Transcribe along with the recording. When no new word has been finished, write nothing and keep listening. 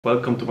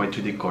Welcome to my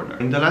 3D corner.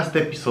 In the last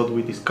episode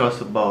we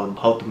discussed about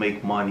how to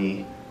make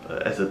money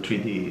as a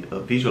 3D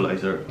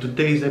visualizer.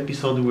 Today's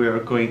episode we are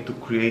going to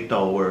create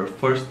our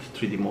first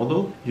 3D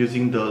model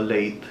using the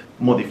Lathe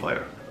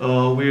Modifier.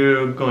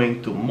 We're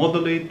going to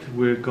model it,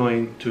 we're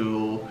going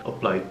to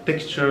apply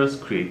textures,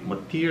 create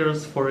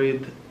materials for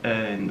it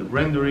and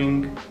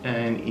rendering,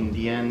 and in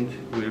the end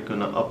we're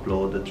gonna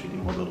upload the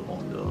 3D model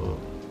on the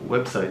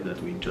website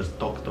that we just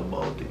talked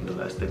about in the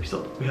last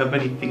episode. We have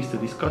many things to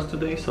discuss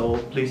today, so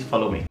please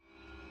follow me.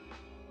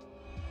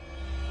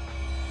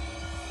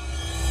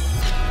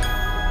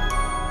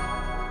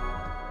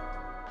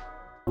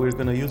 We're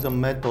gonna use a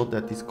method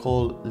that is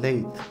called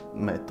Lathe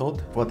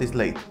method. What is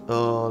Lathe?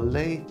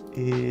 Lathe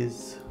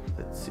is,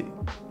 let's see,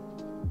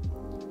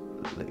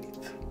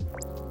 Lathe.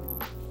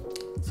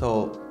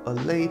 So a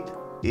lathe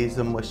is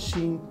a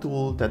machine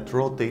tool that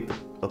rotates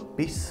a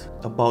piece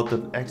about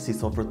an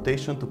axis of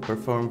rotation to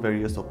perform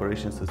various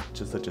operations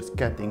such as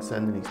cutting,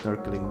 sanding,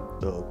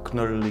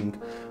 knurling,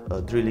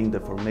 drilling,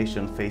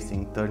 deformation,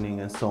 facing,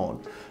 turning, and so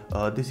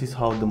on. This is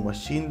how the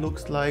machine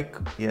looks like.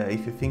 Yeah,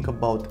 if you think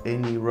about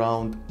any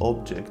round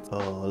object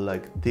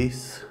like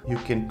this, you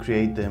can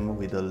create them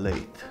with a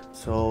lathe.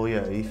 So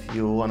yeah, if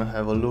you want to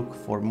have a look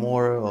for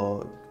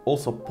more,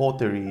 also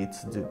pottery,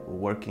 it's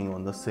working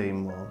on the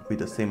same with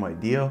the same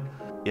idea.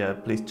 Yeah,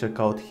 please check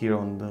out here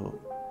on the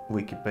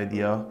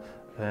Wikipedia,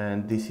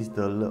 and this is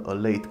the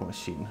lathe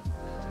machine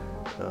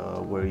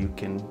where you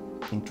can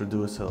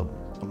introduce a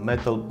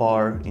metal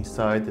bar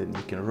inside and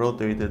you can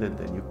rotate it and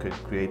then you can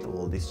create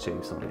all these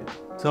shapes on it.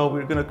 So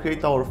we're gonna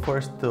create our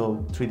first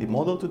 3D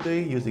model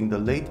today using the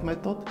lathe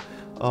method.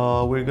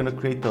 We're gonna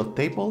create a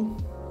table.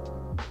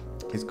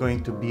 It's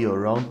going to be a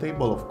round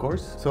table, of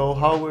course. So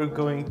how we're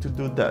going to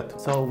do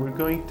that? So we're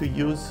going to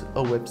use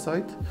a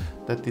website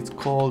that is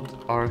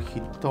called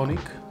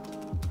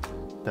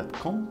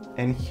architectonic.com,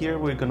 and here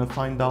we're gonna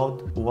find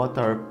out what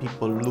are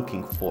people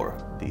looking for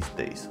these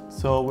days.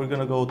 So we're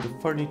gonna go to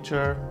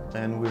furniture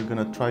and we're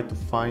gonna try to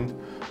find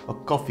a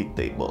coffee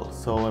table.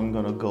 So I'm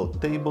gonna go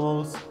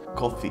tables,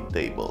 coffee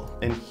table,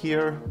 and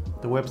here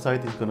the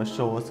website is gonna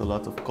show us a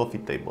lot of coffee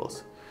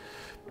tables.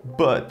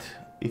 But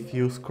if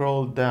you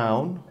scroll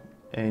down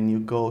and you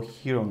go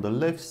here on the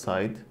left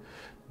side,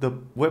 the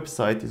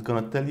website is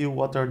gonna tell you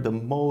what are the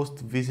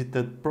most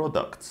visited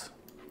products.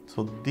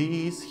 So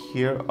these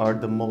here are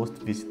the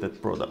most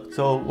visited products.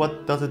 So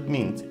what does it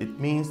mean? It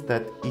means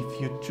that if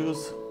you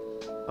choose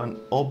an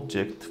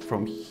object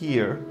from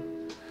here,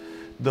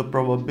 the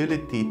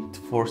probability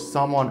for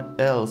someone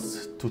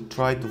else to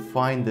try to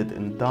find it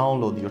and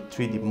download your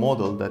 3D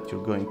model that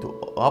you're going to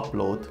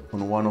upload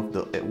on one of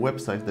the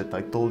websites that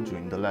I told you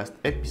in the last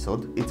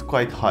episode, it's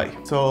quite high.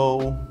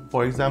 So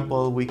for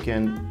example, we're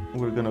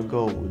gonna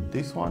go with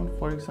this one,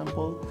 for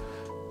example,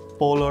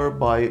 Polar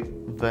by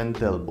Van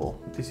Delbo.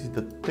 This is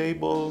the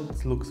table,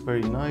 it looks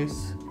very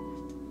nice.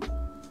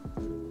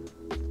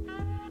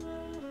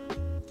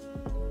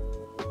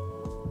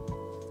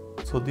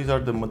 So these are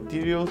the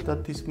materials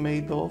that is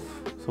made of.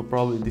 So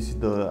probably this is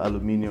the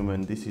aluminum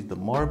and this is the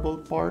marble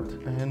part.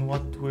 And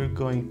what we're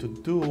going to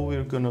do,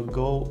 we're gonna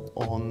go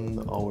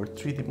on our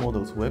 3D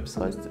models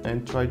website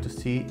and try to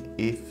see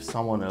if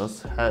someone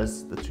else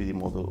has the 3D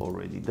model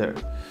already there.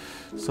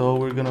 So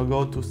we're gonna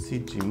go to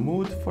CG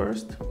Mood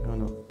first. I'm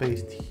gonna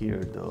paste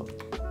here the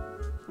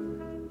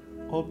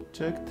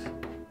object.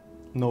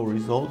 No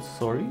results,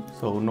 sorry.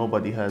 So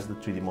nobody has the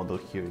 3D model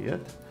here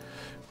yet.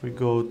 We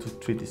go to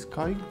 3D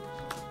Sky.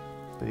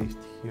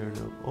 Paste here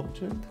the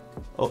object.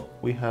 Oh,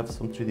 we have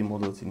some 3D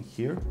models in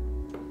here.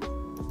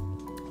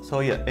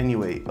 So yeah,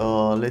 anyway,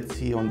 let's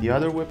see on the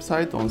other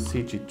website, on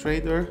CG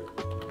Trader,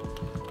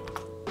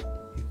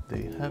 if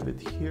they have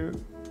it here.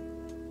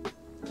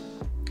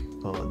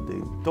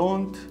 They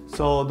don't.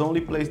 So the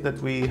only place that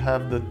we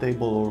have the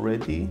table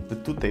already, the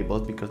two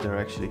tables, because there are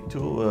actually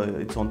two,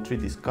 it's on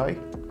 3D Sky.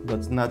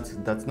 That's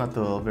not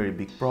a very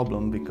big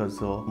problem because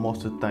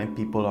most of the time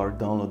people are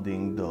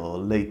downloading the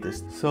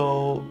latest.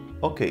 So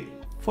okay.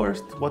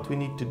 First, what we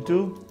need to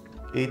do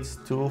is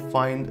to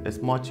find as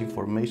much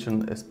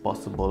information as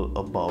possible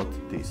about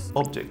this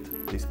object,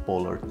 this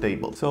polar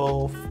table.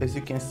 So as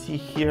you can see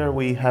here,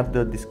 we have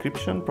the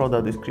description,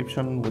 product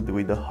description with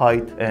the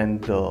height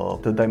and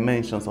the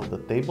dimensions of the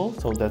table.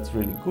 So that's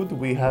really good.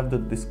 We have the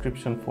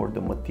description for the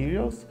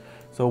materials.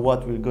 So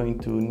what we're going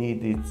to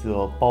need is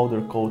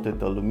powder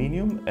coated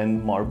aluminum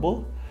and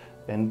marble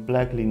and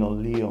black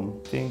linoleum.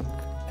 I think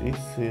this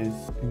is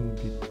in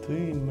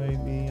between,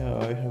 maybe,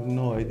 I have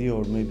no idea,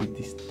 or maybe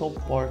this top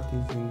part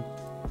is in,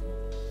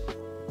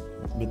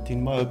 but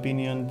in my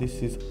opinion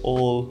this is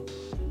all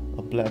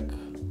a black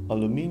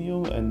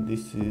aluminum and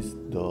this is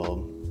the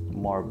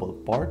marble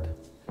part.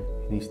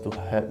 It needs to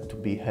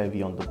be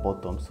heavy on the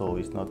bottom so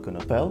it's not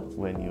gonna fall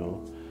when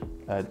you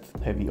add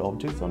heavy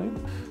objects on it.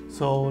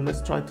 So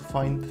let's try to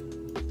find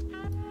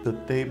the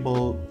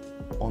table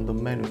on the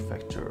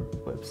manufacturer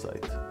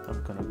website.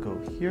 I'm gonna go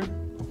here.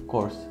 Of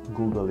course,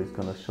 Google is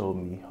gonna show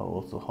me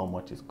how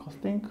much it's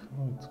costing.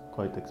 It's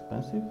quite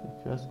expensive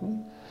if you ask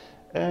me.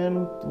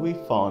 and we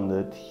found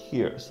it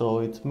here. So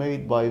it's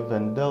made by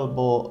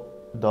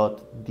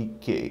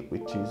Vendelbo.dk,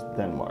 which is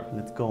Denmark.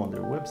 Let's go on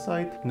their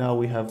website. Now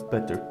we have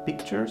better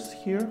pictures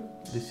here.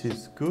 This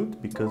is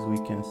good because we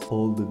can see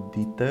all the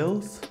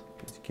details.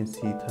 As you can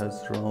see, it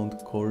has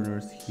round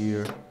corners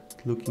here.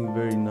 Looking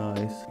very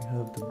nice. We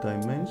have the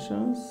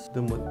dimensions,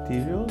 the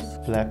materials,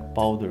 black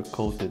powder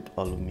coated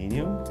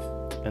aluminium,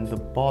 and the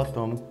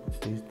bottom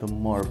is the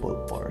marble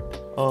part.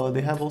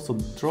 They have also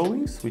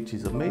drawings, which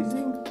is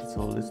amazing.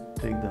 So let's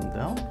take them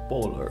down.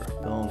 Polar.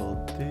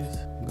 Download this.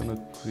 I'm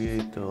gonna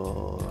create a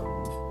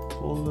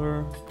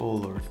folder,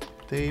 polar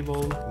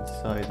table.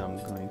 Inside I'm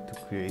going to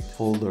create a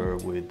folder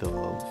with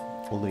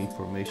all the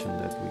information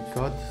that we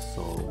got.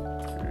 So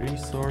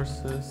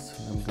resources.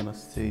 I'm gonna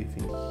save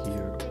in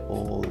here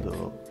all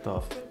the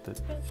stuff that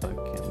I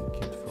can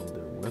get from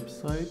their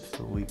website.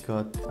 So we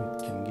can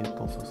get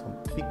also some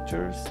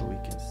pictures so we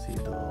can see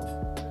the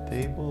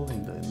table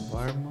in the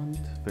environment.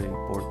 Very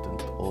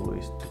important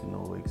always to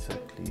know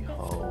exactly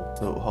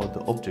how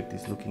the object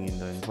is looking in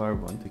the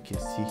environment. You can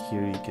see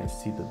here, you can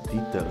see the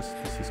details.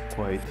 This is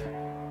quite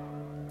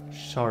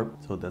sharp,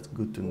 so that's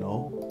good to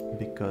know,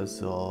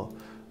 because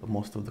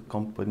most of the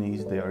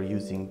companies, they are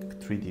using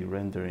 3D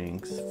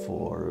renderings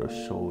for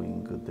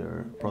showing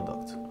their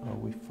products.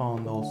 We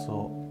found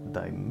also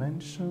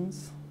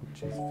dimensions,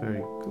 which is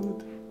very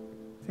good.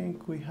 I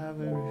think we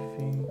have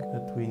everything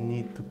that we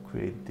need to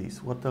create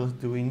this. What else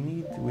do we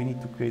need? We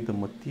need to create the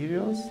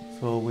materials.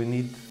 So we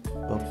need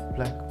a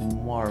black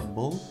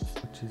marble,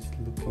 which is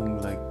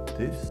looking like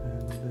this.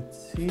 And let's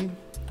see.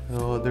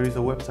 There is a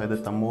website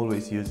that I'm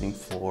always using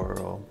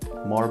for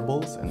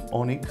marbles and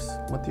onyx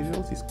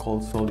materials. It's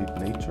called Solid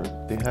Nature.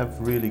 They have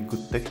really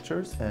good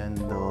textures, and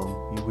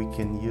we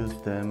can use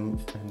them,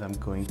 and I'm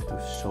going to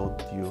show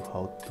you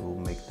how to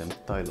make them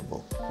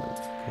tileable.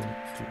 Let's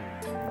go to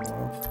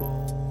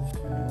marble,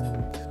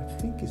 and I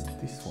think it's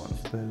this one,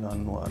 Bella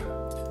Noir.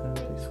 And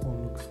this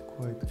one looks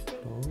quite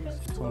close.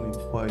 It's only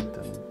white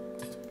and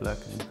it's black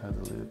and has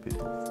a little bit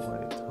of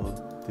white. So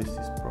this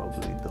is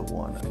probably the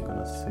one. I'm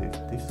gonna save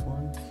this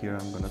one. Here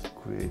I'm gonna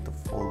create a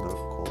folder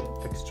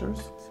called textures.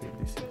 Save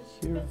this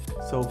in here.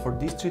 So for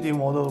this 3D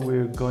model,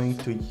 we're going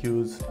to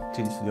use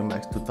 3D Studio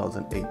Max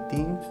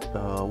 2018.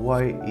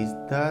 Why is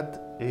that?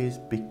 Is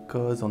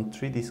because on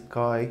 3D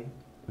Sky,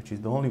 which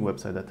is the only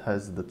website that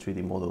has the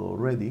 3D model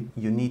already,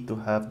 you need to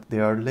have, they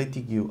are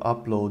letting you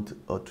upload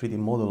a 3D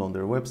model on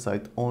their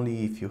website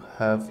only if you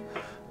have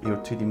your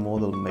 3D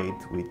model made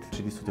with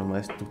 3D Studio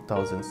Max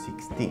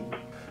 2016.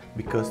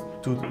 Because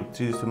 3D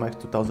Studio Max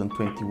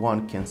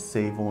 2021 can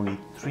save only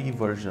 3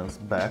 versions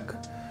back.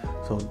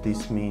 So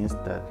this means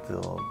that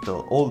the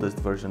oldest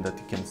version that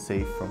you can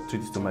save from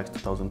 3D Studio Max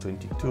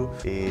 2022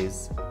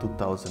 is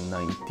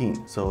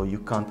 2019. So you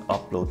can't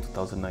upload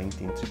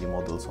 2019 3D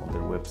models on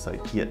their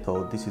website yet.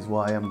 So this is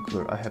why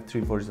I have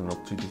 3 versions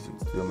of 3D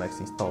Studio Max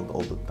installed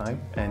all the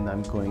time, and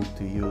I'm going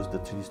to use the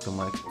 3D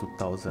Studio Max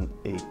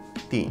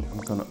 2018. I'm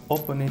gonna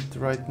open it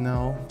right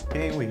now.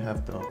 Okay, we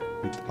have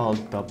with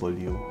Alt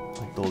W.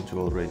 I told you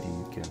already,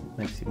 you can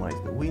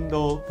maximize the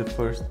window. The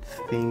first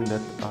thing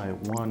that I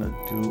want to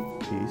do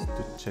is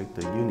to check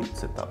the unit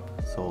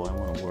setup. So I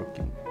want to work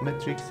in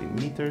metrics, in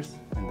meters,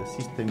 and the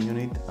system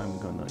unit I'm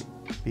gonna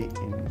be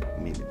in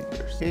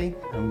millimeters. Okay,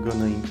 I'm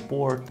gonna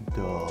import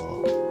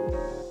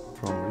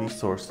from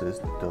resources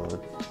the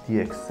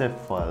DXF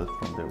file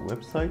from their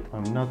website.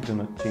 I'm not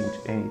gonna change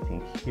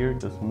anything here.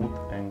 The smooth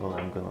angle,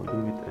 I'm gonna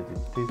leave it as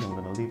it is. I'm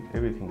gonna leave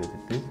everything as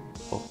it is.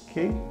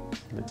 Okay,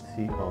 let's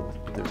see how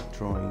their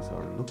drawings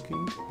are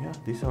looking. Yeah,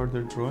 these are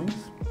their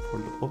drawings for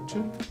the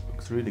object.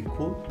 Looks really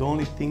cool. The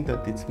only thing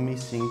that it's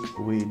missing,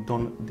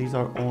 these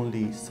are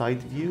only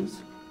side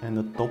views and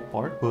the top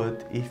part.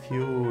 But if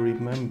you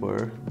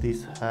remember,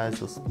 this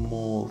has a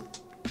small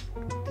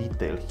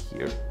detail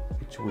here,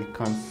 which we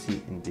can't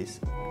see in these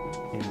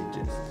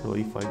images. So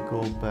if I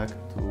go back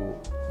to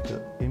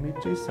the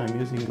images, I'm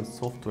using a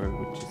software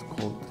which is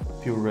called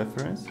Pure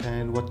Reference,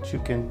 and what you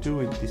can do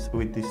with this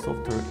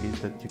software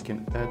is that you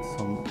can add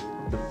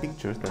the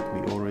pictures that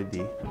we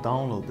already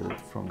downloaded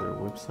from their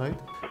website,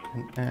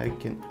 and I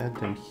can add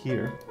them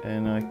here,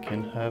 and I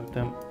can have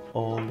them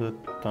all the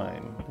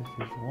time.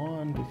 This is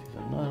one, this is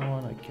another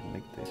one. I can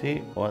make this.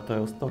 See what I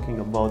was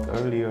talking about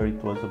earlier,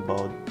 it was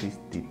about this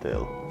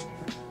detail.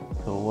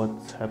 So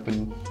what's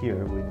happening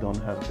here, we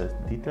don't have this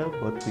detail,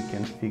 but we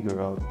can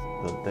figure out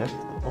the depth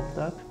of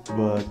that.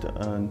 But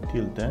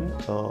until then,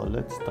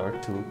 let's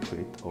start to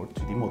create our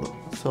 3D model.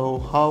 So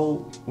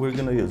how we're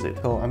gonna use it?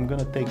 So I'm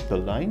gonna take the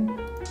line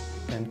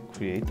and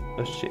create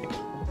a shape.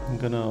 I'm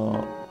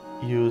gonna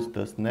use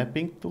the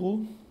snapping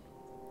tool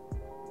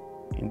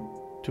in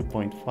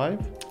 2.5.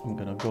 I'm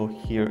gonna go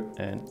here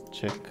and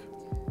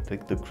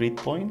take the grid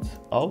points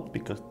out,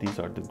 because these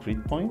are the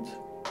grid points.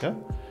 Yeah.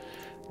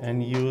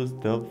 And use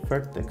the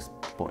vertex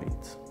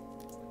point.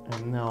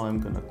 And now I'm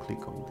gonna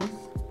click on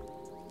this.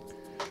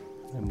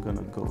 I'm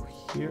gonna go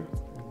here,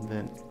 and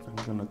then I'm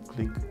gonna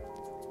click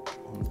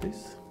on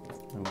this.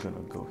 I'm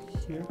gonna go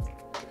here,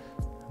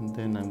 and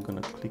then I'm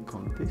gonna click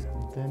on this,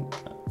 and then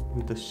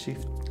with the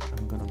shift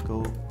I'm gonna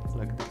go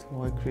like this.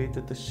 Now I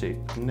created the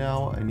shape.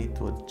 Now I need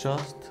to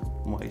adjust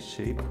my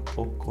shape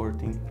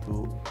according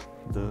to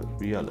the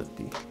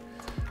reality,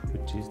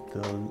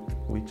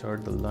 which are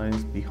the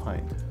lines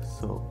behind.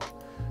 So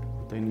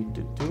what I need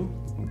to do,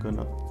 I'm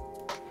gonna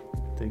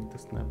take the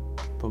snap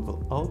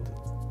toggle out.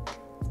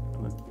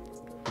 I'm gonna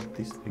put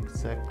this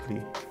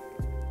exactly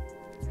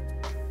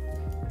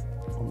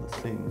on the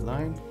same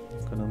line.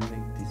 I'm gonna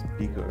make this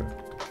bigger,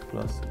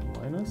 plus and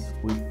minus.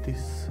 With the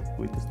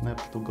snap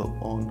toggle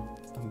on,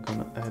 I'm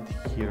gonna add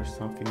here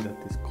something that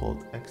is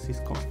called axis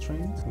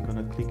constraints. I'm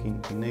gonna click in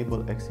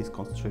enable axis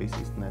constraints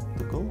in snap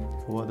toggle.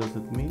 So what does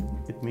it mean?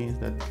 It means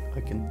that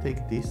I can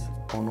take this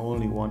on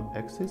only one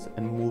axis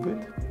and move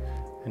it.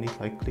 And if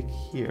I click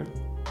here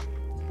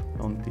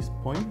on this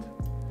point,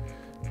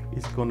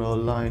 it's gonna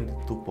align the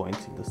 2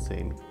 points in the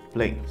same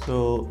plane.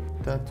 So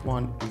that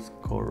one is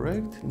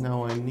correct.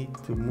 Now I need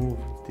to move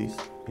this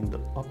in the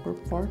upper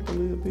part a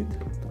little bit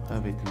to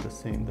have it in the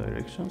same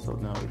direction. So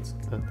now it's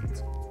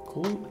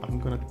cool. I'm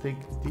gonna take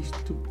these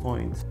 2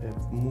 points and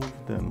move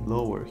them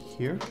lower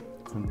here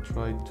and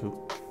try to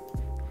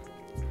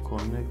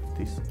connect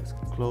this as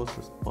close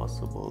as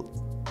possible.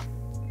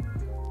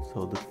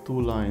 So the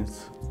 2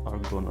 lines are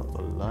gonna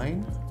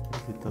align.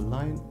 Is it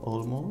aligned?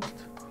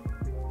 Almost.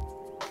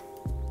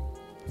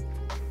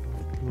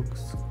 It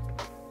looks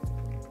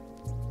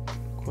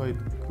quite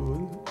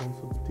good.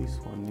 Also this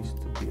one needs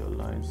to be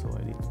aligned, so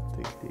I need to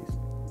take this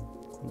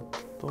on the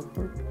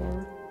topper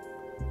part,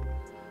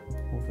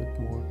 move it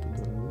more to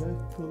the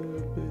left a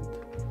little bit.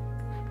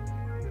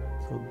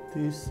 So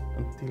this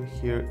until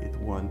here it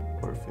went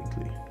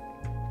perfectly.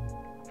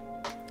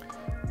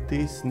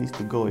 This needs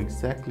to go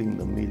exactly in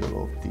the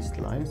middle of this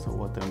line. So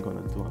what I'm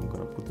gonna do, I'm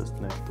gonna put a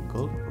snap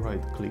toggle,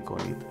 right click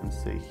on it and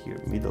say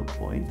here middle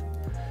point.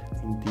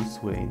 In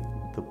this way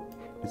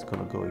it's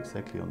gonna go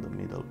exactly on the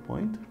middle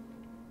point.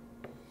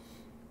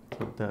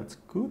 So that's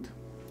good.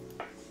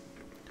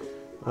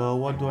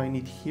 What do I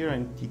need here? I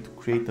need to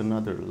create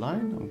another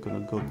line. I'm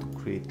gonna go to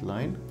create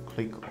line,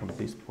 click on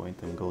this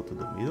point and go to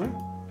the middle.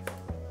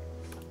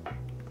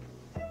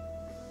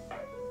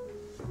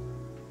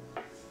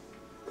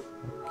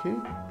 Okay.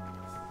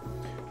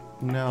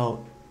 Now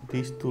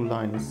these 2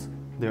 lines,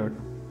 there are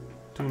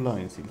 2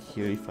 lines in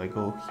here. If I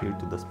go here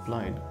to the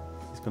spline,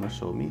 it's gonna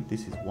show me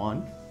this is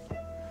one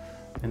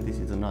and this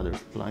is another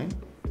spline.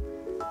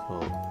 So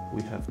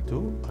we have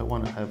 2. I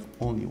want to have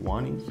only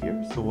one in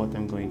here. So what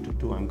I'm going to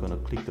do, I'm going to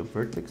click the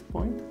vertex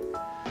point,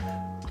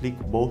 click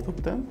both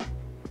of them,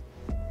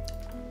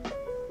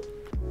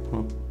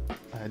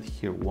 add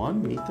here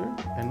 1 meter,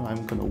 and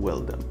I'm going to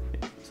weld them.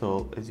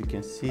 So as you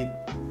can see,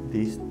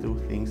 these 2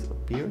 things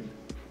appeared.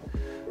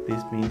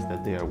 This means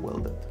that they are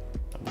welded.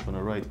 I'm going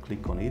to right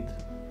click on it.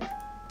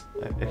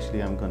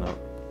 Actually, I'm going to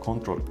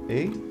Control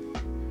A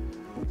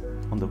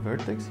on the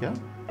vertex, yeah,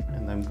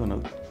 and I'm going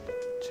to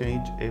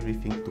change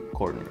everything to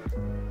corner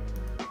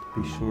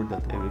to be sure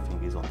that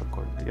everything is on the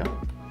corner, yeah.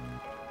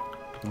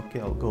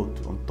 Okay, I'll go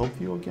to on top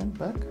view again,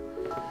 back,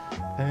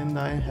 and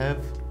I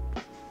have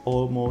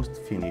almost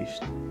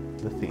finished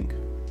the thing.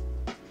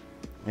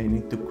 I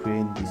need to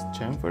create these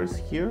chamfers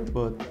here,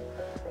 but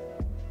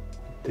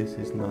this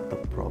is not a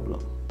problem.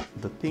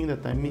 The thing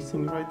that I'm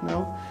missing right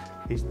now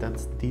is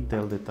that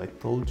detail that I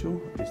told you,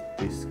 is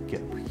this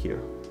gap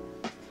here.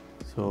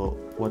 So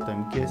what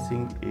I'm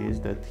guessing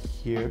is that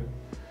here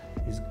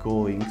is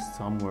going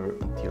somewhere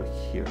until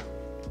here.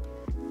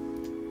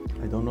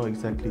 I don't know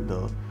exactly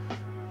the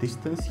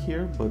distance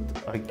here, but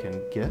I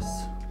can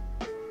guess.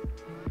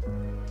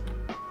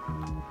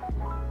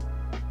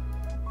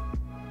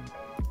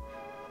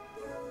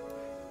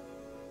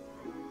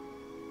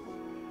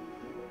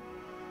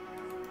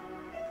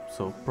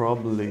 So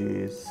probably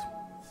is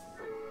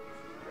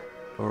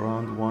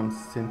around 1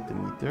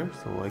 centimeter.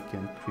 So I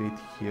can create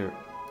here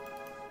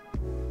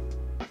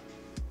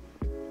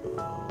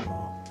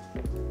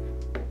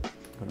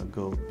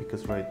go,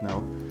 because right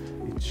now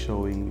it's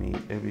showing me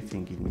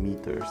everything in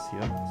meters,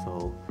 yeah.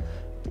 So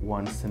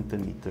 1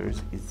 centimeter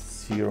is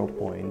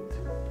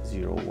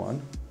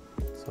 0.01,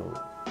 so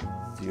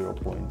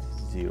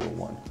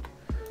 0.01.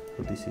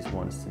 So this is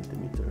 1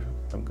 centimeter.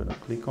 I'm gonna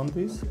click on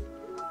this.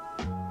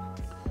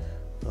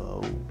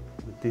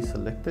 With this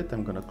selected,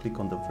 I'm gonna click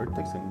on the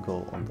vertex and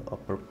go on the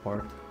upper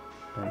part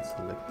and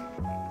select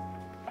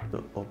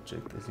the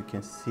object. As you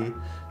can see,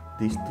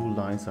 these 2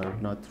 lines are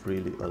not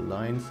really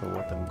aligned, so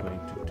what I'm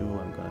going to do,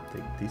 I'm going to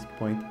take this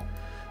point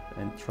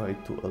and try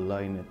to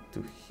align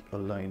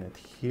it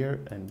here,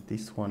 and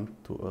this one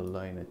to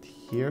align it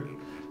here,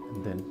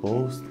 and then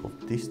both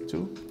of these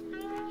 2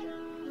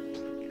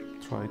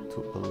 try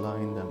to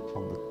align them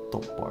on the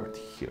top part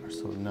here.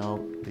 So now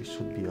they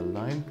should be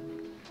aligned.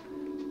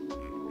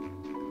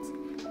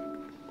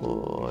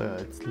 Oh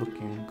yeah, it's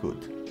looking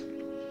good.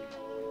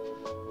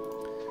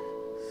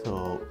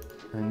 So,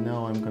 and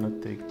now I'm gonna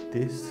take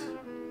this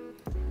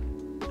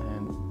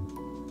and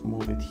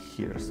move it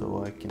here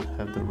so I can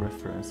have the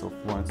reference of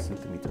 1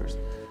 centimeter.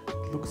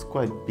 It looks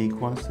quite big,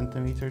 1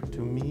 centimeter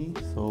to me,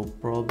 so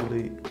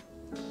probably,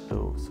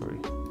 oh sorry,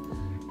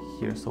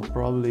 here, so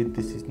probably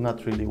this is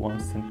not really 1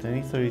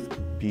 centimeter, it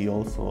could be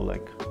also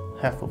like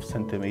half of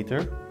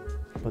centimeter,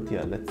 but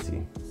yeah, let's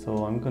see.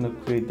 So I'm gonna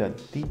create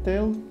that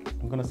detail.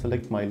 I'm gonna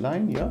select my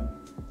line, yeah,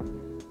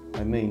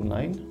 my main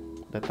line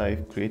that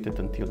I've created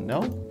until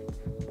now,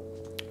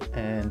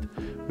 and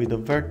with the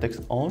vertex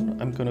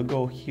on, I'm gonna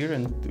go here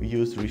and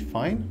use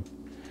refine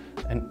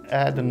and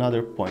add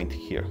another point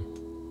here.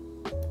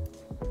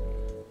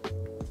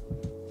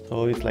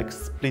 So it's like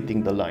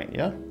splitting the line,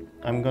 yeah?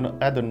 I'm gonna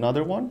add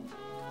another one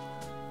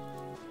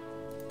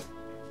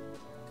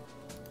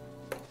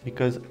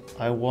because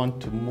I want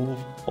to move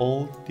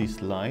all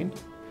this line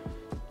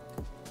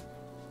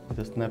with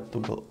a snap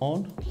toggle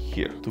on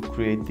here to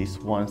create this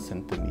 1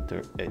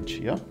 centimeter edge,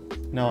 yeah?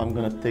 Now I'm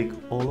gonna take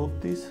all of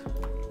this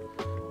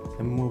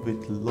and move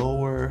it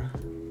lower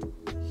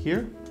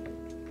here.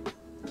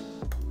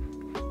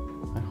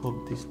 I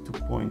hope these 2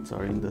 points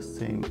are in the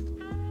same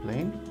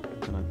plane. I'm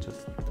gonna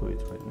just do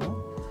it right now.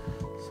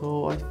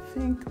 So I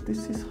think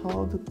this is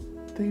how the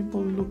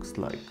table looks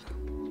like.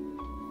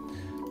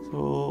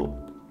 So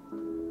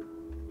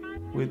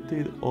we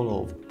did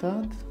all of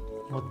that.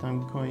 What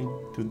I'm going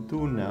to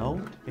do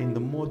now, in the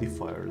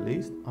modifier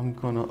list, I'm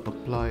gonna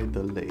apply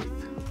the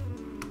lathe.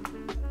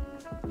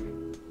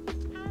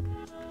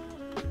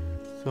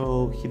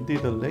 So he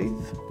did a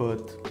lathe,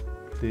 but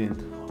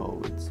didn't how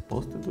it's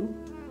supposed to do,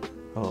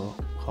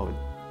 how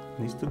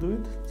it needs to do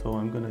it. So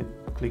I'm gonna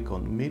click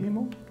on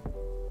minimum,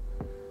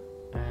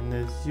 and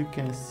as you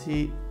can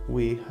see,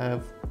 we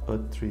have a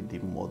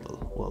 3D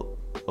model, well,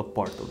 a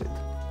part of it.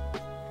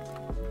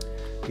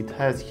 It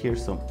has here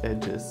some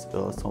edges,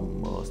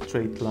 some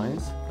straight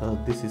lines.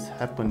 This is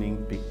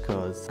happening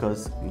because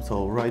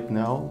so right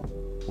now,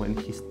 when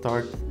he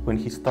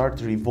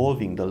starts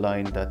revolving the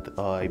line that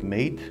I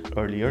made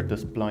earlier, the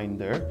spline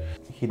there,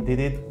 he did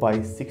it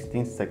by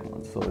 16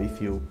 segments. So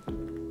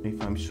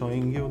if I'm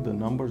showing you the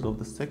numbers of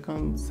the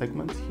second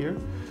segments here,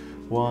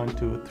 1,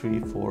 2, 3,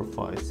 4,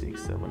 5,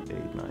 6, 7,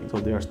 8, 9. So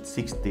there are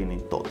 16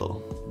 in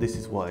total. This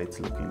is why it's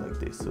looking like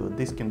this. So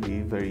this can be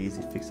very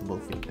easy fixable.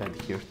 If we add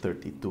here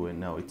 32 and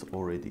now it's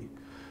already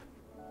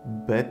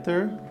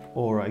better,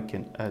 or I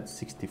can add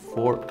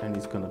 64 and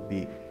it's gonna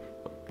be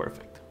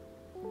perfect,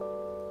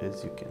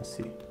 as you can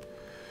see.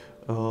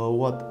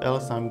 What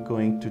else I'm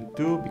going to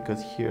do,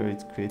 because here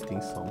it's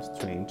creating some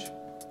strange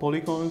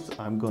polygons,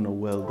 I'm gonna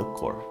weld the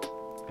core,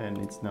 and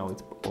it's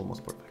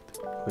almost perfect.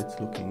 It's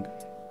looking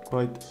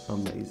quite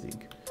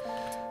amazing.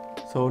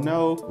 So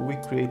now we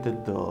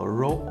created the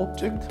raw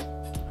object.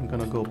 I'm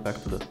gonna go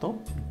back to the top,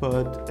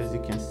 but as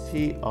you can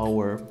see,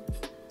 our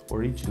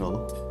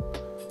original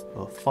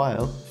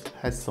file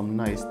has some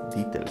nice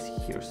details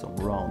here, some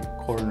round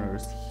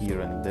corners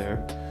here and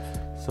there.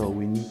 So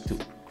we need to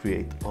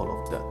create all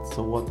of that.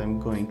 So what I'm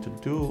going to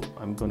do,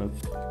 I'm gonna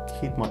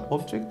hit my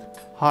object,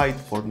 hide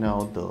for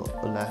now the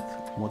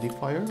Lathe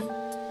Modifier,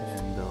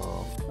 and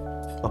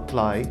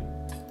apply,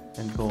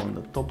 and go on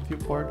the top view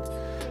part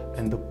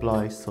and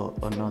apply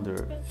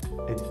another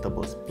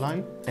editable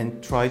spline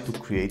and try to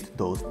create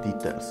those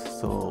details.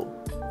 So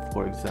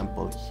for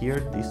example here,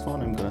 this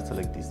one, I'm gonna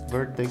select this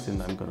vertex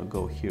and I'm gonna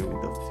go here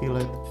with the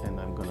fillet and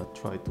I'm gonna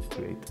try to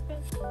create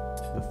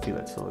the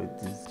fillet. So it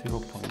is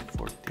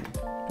 0.14.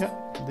 Yeah,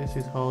 this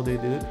is how they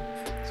did it.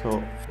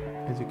 So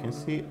as you can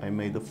see, I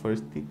made the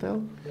first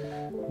detail.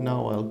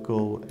 Now I'll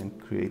go and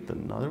create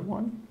another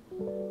one.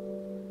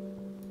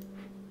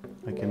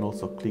 I can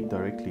also click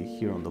directly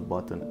here on the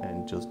button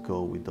and just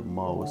go with the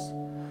mouse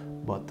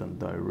button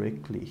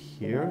directly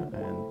here,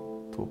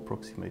 and to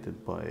approximate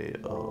it by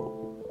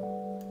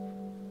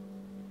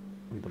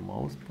with the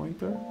mouse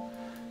pointer,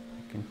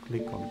 I can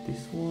click on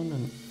this one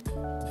and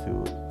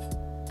do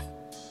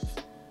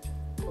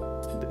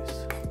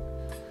this.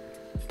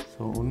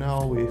 So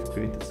now we've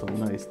created some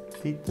nice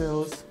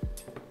details.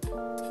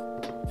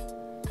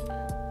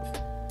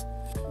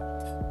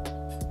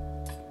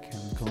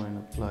 Can go and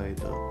apply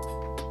the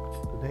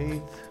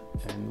lathe,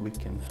 and we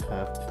can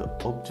have the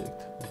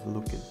object.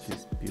 Look at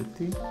this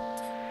beauty.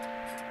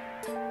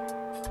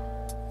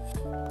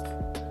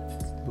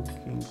 It's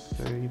looking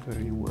very,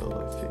 very well,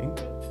 I think.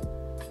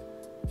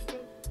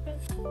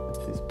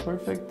 It is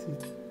perfect.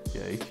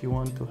 Yeah, if you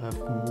want to have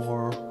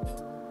more,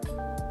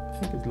 I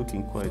think it's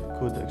looking quite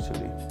good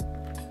actually.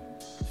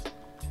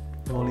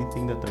 The only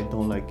thing that I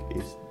don't like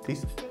is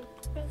this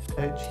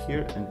edge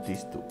here and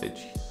these two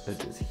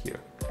edges here,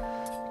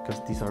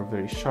 because these are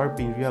very sharp.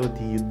 In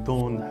reality, you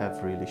don't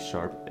have really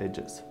sharp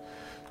edges.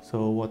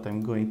 So what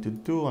I'm going to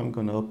do, I'm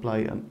going to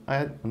apply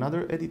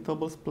another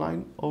editable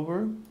spline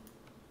over.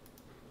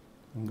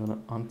 I'm going to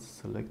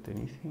unselect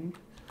anything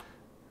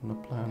and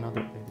apply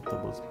another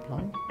editable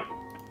spline.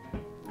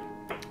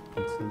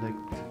 And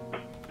select,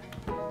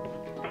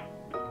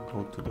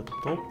 go to the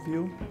top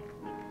view.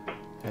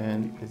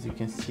 And as you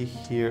can see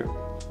here,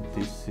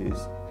 this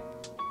is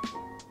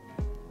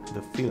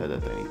the fillet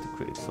that I need to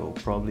create. So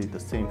probably the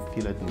same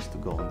fillet needs to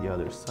go on the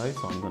other side.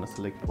 So I'm going to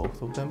select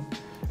both of them,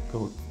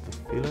 go to the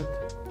fillet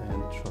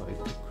and try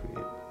to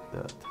create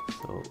that.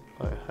 So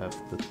I have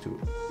the two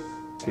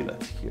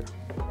fillets here.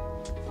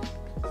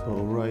 So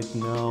right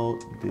now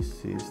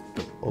this is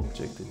the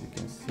object. As you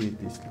can see,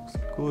 this looks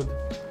good.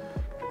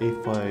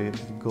 If I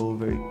go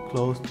very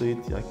close to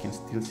it, I can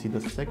still see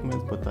the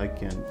segments, but I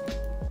can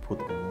put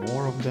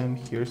more of them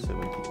here,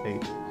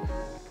 78,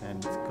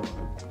 and it's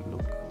gonna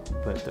look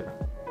better.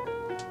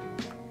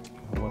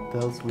 What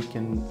else we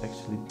can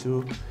actually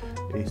do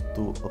is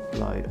to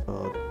apply,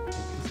 in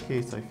this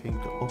case I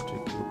think the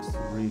object looks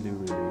really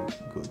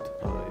good.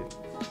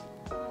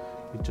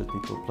 We just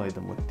need to apply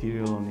the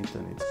material on it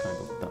and it's kind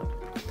of done.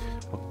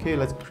 Okay,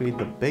 let's create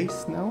the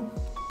base now.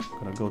 I'm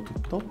gonna go to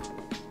top.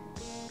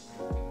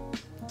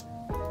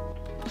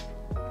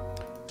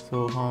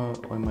 So how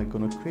am I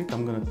gonna create?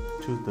 I'm gonna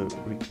choose the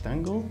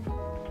rectangle.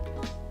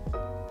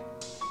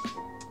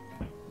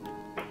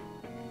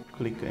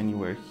 Click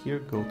anywhere here,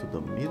 go to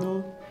the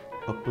middle,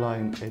 apply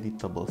an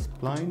editable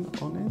spline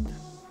on it.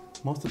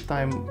 Most of the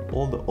time,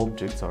 all the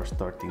objects are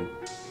starting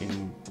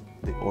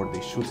or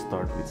they should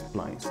start with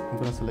splines. I'm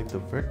gonna select the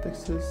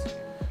vertices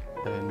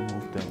and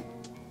move them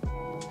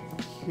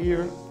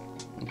here.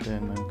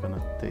 Then I'm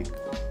gonna take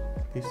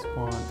this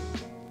one,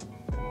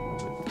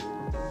 move it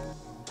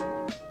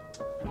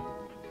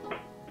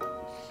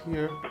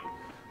here.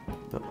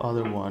 The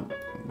other one,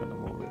 I'm gonna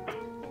move it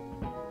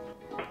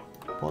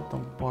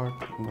bottom part.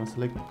 I'm gonna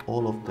select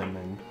all of them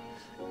and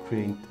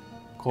create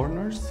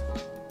corners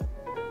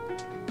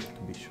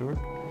to be sure.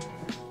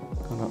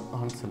 I'm gonna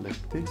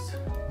unselect this.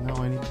 Now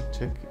I need to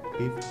check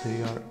if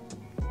they are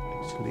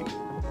actually,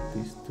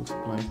 these two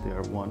splines, they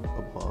are one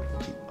above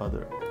the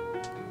other.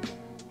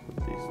 So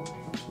this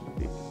should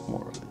be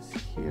more or less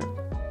here.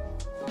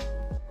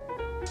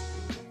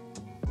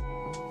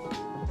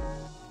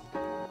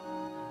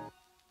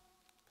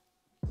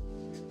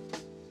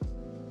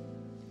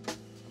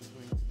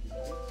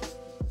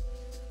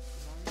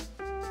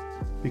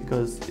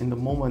 Because in the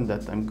moment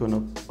that I'm going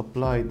to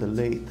apply the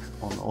lathe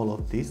on all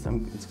of this,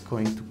 it's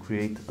going to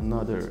create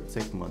another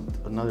segment,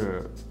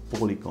 another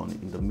polygon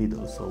in the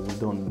middle, so we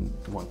don't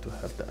want to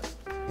have that.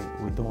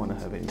 We don't want to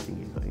have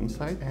anything in the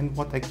inside. And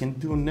what I can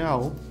do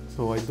now,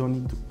 so I don't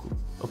need to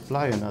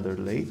apply another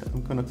lathe,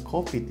 I'm going to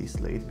copy this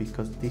lathe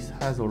because this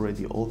has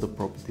already all the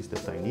properties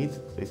that I need.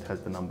 It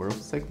has the number of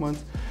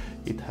segments,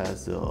 it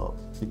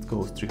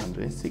goes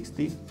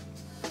 360.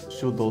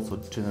 Should also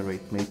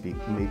generate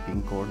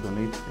mapping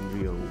coordinates in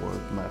real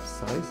world map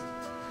size.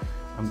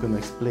 I'm going to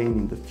explain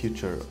in the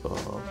future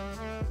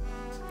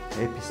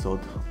episode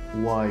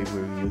why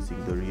we're using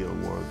the real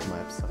world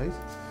map size.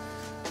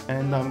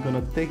 And I'm going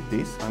to take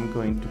this, I'm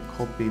going to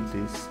copy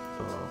this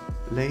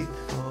lathe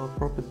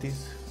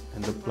properties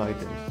and apply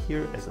them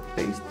here as a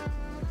paste.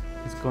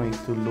 It's going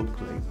to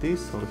look like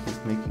this, so he's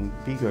making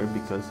bigger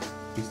because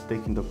he's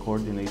taking the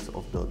coordinates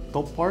of the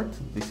top part.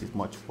 This is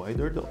much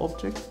wider, the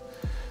object.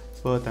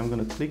 But I'm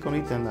gonna click on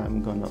it and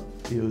I'm gonna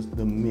use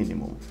the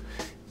minimum.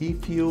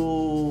 If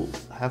you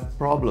have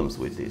problems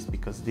with this,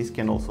 because this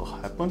can also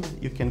happen,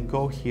 you can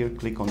go here,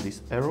 click on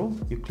this arrow,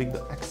 you click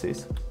the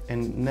axis,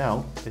 and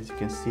now, as you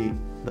can see,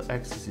 the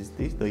axis is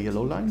this, the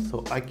yellow line,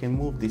 so I can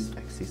move this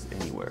axis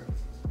anywhere.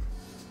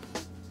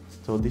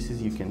 So this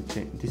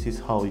is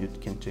how you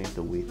can change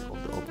the width of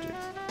the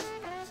object.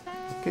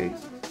 Okay,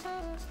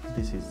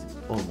 this is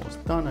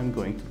almost done. I'm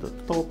going to the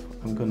top,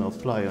 I'm gonna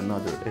apply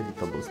another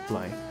editable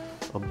spline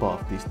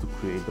above this to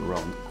create the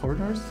round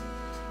corners,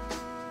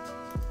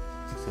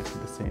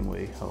 exactly the same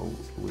way how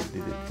we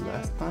did it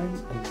last time.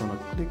 I'm gonna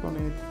click on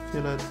it,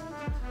 fill it,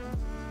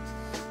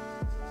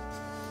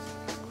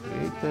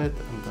 create it.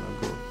 I'm gonna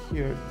go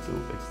here, do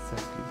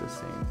exactly the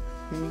same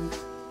thing.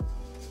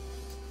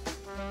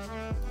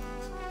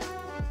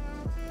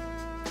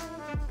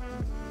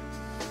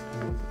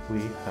 And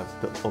we have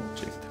the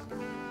object.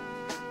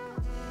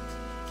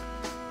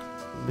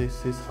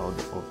 This is how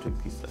the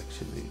object is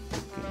actually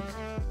looking.